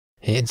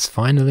It's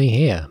finally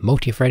here,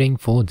 multi-threading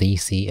for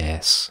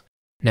DCS.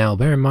 Now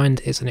bear in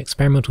mind it's an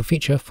experimental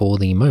feature for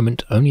the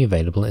moment only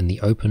available in the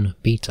open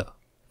beta.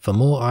 For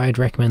more I'd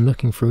recommend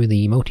looking through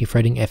the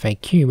multi-threading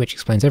FAQ which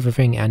explains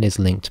everything and is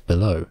linked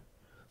below.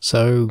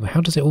 So how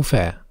does it all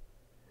fare?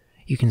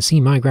 You can see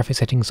my graphic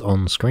settings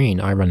on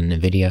screen. I run an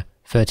NVIDIA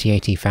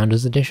 3080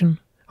 Founders Edition,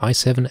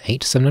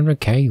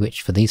 i7-8700K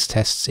which for these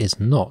tests is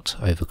not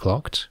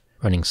overclocked,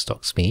 running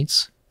stock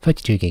speeds,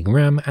 32GB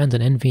RAM and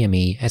an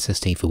NVMe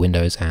SSD for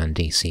Windows and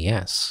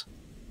DCS.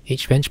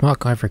 Each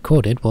benchmark I've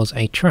recorded was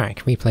a track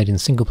replayed in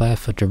single player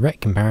for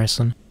direct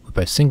comparison with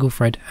both single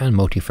thread and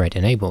multi-thread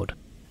enabled.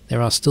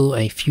 There are still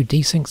a few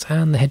desyncs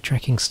and the head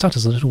tracking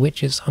stutters a little,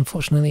 which is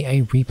unfortunately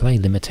a replay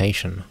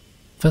limitation.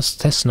 First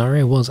test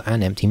scenario was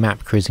an empty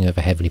map cruising over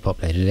heavily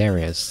populated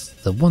areas,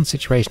 the one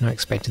situation I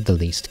expected the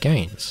least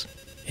gains.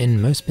 In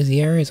most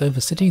busy areas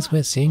over cities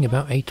we're seeing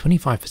about a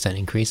 25%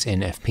 increase in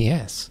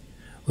FPS,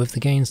 with the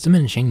gains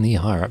diminishing the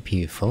higher up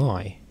you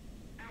fly.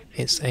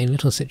 It's a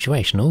little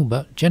situational,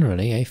 but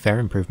generally a fair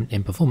improvement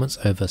in performance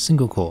over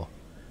single core,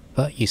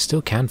 but you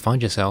still can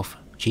find yourself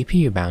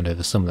GPU bound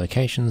over some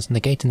locations,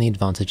 negating the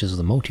advantages of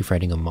the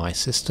multi-threading on my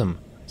system.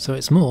 So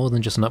it's more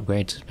than just an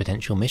upgrade to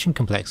potential mission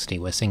complexity,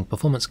 we're seeing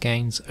performance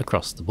gains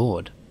across the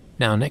board.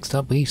 Now next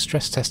up we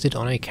stress tested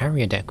on a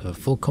carrier deck with a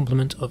full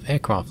complement of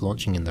aircraft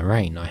launching in the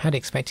rain. I had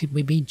expected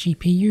we'd be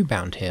GPU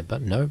bound here,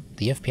 but no,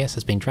 the FPS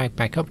has been dragged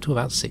back up to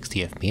about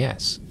 60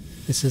 FPS.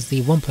 This is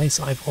the one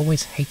place I've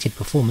always hated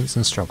performance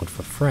and struggled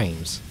for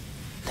frames.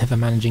 Never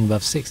managing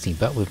above 60,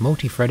 but with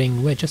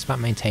multi-threading we're just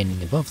about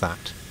maintaining above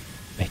that,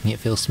 making it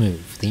feel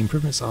smooth. The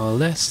improvements are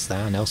less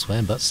than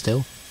elsewhere, but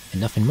still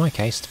enough in my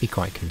case to be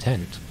quite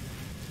content.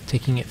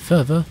 Taking it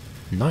further,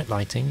 night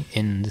lighting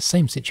in the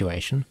same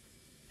situation.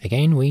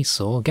 Again we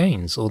saw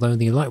gains, although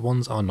the light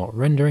ones are not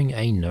rendering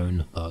a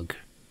known bug.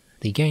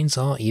 The gains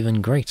are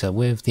even greater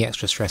with the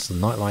extra stress of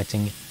the night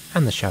lighting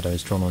and the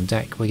shadows drawn on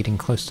deck. We're getting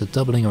close to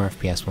doubling our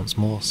FPS once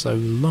more, so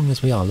long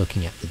as we are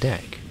looking at the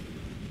deck.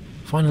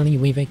 Finally,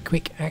 we've a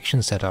quick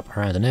action setup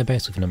around an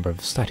airbase with a number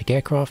of static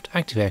aircraft,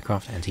 active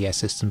aircraft, anti-air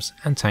systems,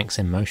 and tanks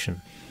in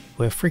motion.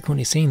 We're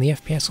frequently seeing the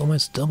FPS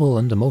almost double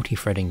under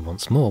multi-threading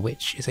once more,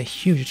 which is a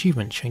huge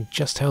achievement showing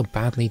just how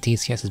badly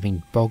DCS has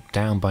been bogged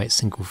down by its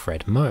single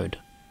thread mode.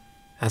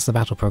 As the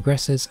battle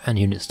progresses and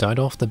units died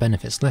off, the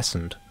benefits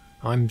lessened.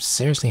 I'm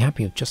seriously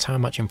happy with just how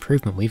much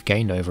improvement we've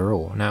gained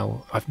overall.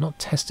 Now, I've not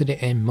tested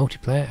it in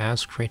multiplayer,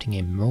 as creating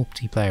a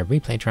multiplayer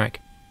replay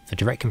track for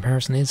direct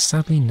comparison is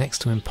sadly next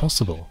to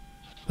impossible.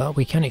 But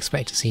we can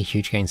expect to see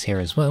huge gains here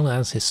as well,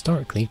 as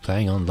historically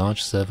playing on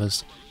large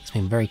servers has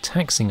been very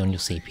taxing on your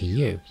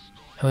CPU.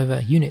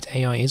 However, Unit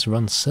AI is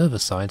run server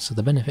side, so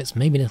the benefits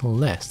may be a little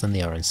less than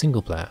they are in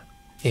single player.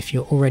 If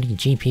you're already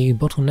GPU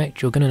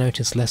bottlenecked, you're going to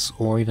notice less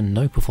or even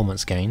no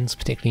performance gains,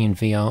 particularly in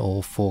VR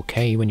or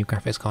 4K when your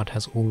graphics card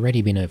has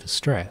already been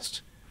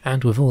overstressed.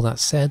 And with all that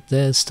said,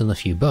 there's still a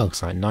few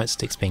bugs like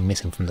nightsticks being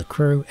missing from the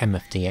crew,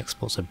 MFD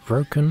exports are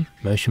broken,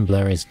 motion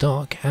blur is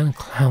dark, and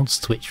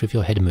clouds twitch with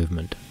your head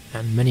movement,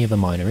 and many other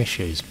minor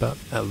issues, but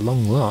at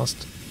long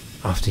last,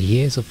 after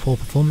years of poor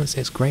performance,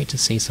 it's great to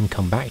see some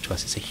come back to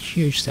us. It's a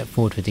huge step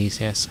forward for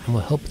DCS and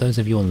will help those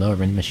of you on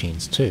lower end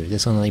machines too.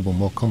 This will enable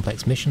more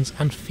complex missions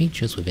and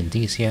features within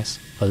DCS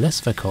for less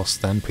of a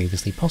cost than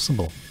previously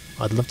possible.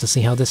 I'd love to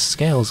see how this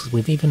scales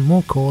with even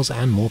more cores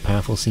and more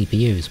powerful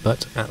CPUs,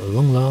 but at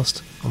long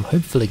last, I'm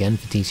hopeful again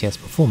for DCS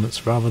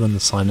performance rather than the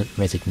silent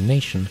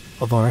resignation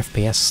of our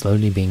FPS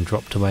slowly being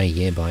dropped away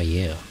year by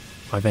year.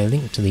 I've a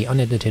link to the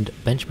unedited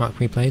benchmark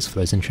replays for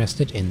those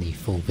interested in the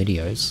full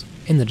videos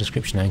in the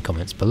description and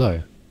comments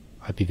below.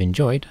 Hope you've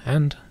enjoyed,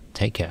 and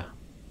take care.